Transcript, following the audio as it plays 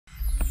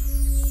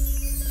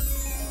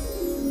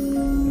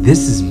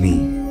This is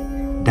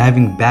me,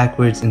 diving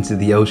backwards into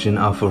the ocean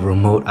off a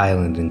remote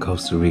island in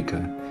Costa Rica.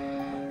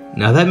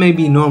 Now that may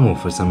be normal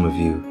for some of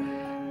you,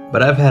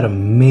 but I've had a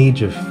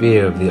major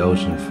fear of the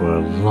ocean for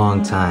a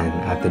long time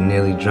after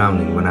nearly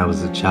drowning when I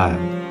was a child.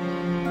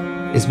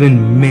 It's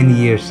been many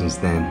years since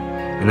then,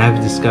 and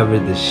I've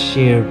discovered the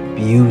sheer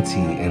beauty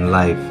in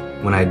life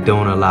when I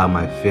don't allow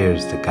my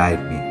fears to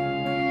guide me.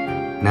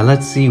 Now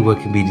let's see what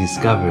can be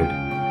discovered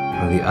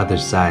on the other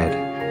side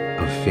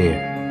of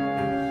fear.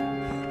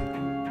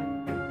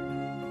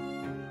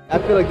 I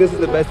feel like this is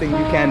the best thing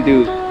you can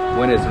do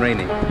when it's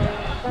raining.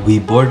 We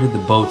boarded the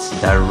boats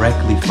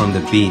directly from the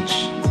beach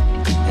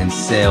and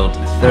sailed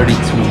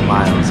 32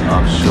 miles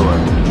offshore.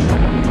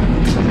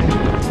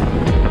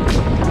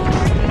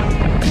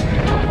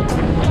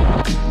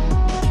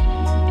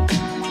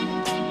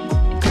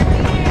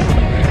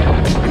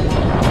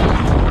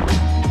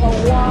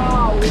 Oh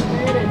wow, we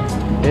made it!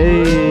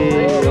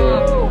 Hey!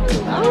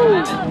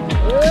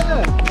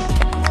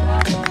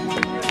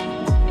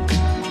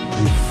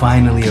 We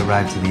finally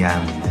arrived to the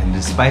island, and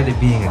despite it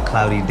being a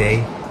cloudy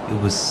day,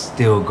 it was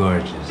still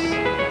gorgeous.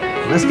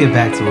 Let's get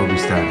back to where we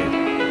started.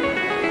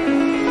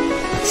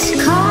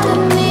 It's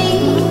calling me,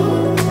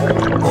 like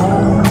the rainbow,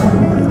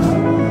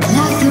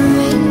 like the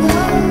rainbow.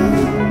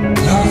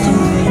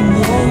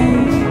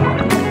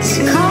 It's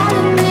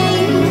calling me,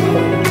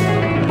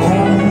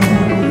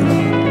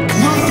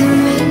 like the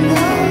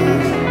rainbow, the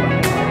rainbow.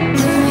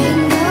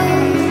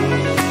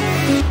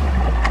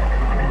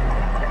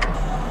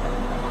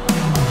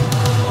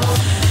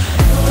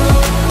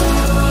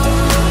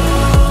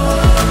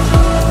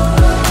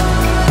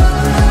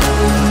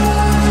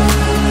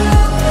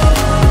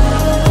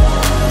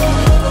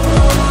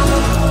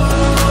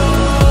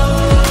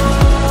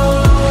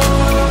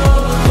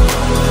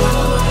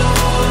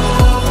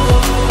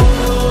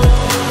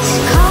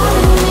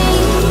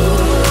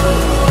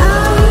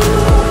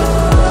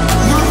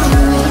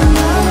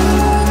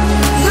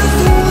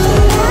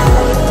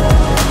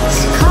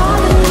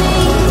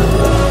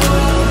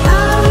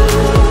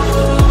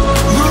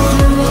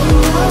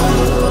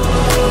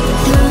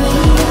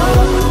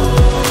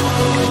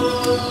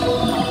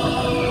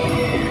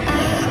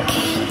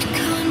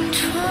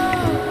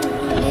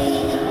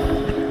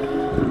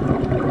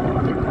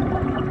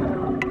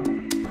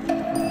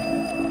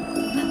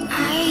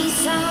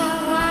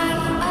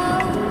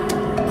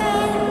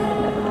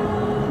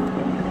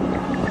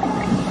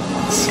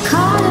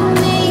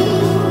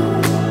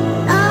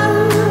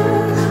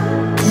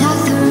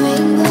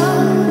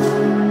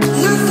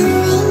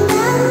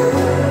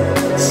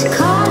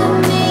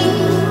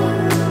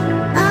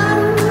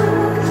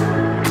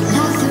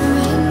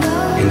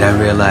 And I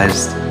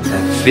realized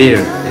that fear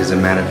is a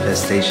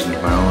manifestation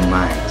of our own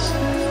minds,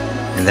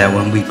 and that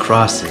when we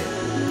cross it,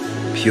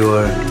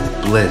 pure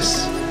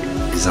bliss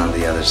is on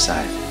the other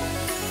side.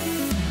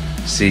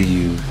 See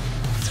you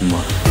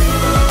tomorrow.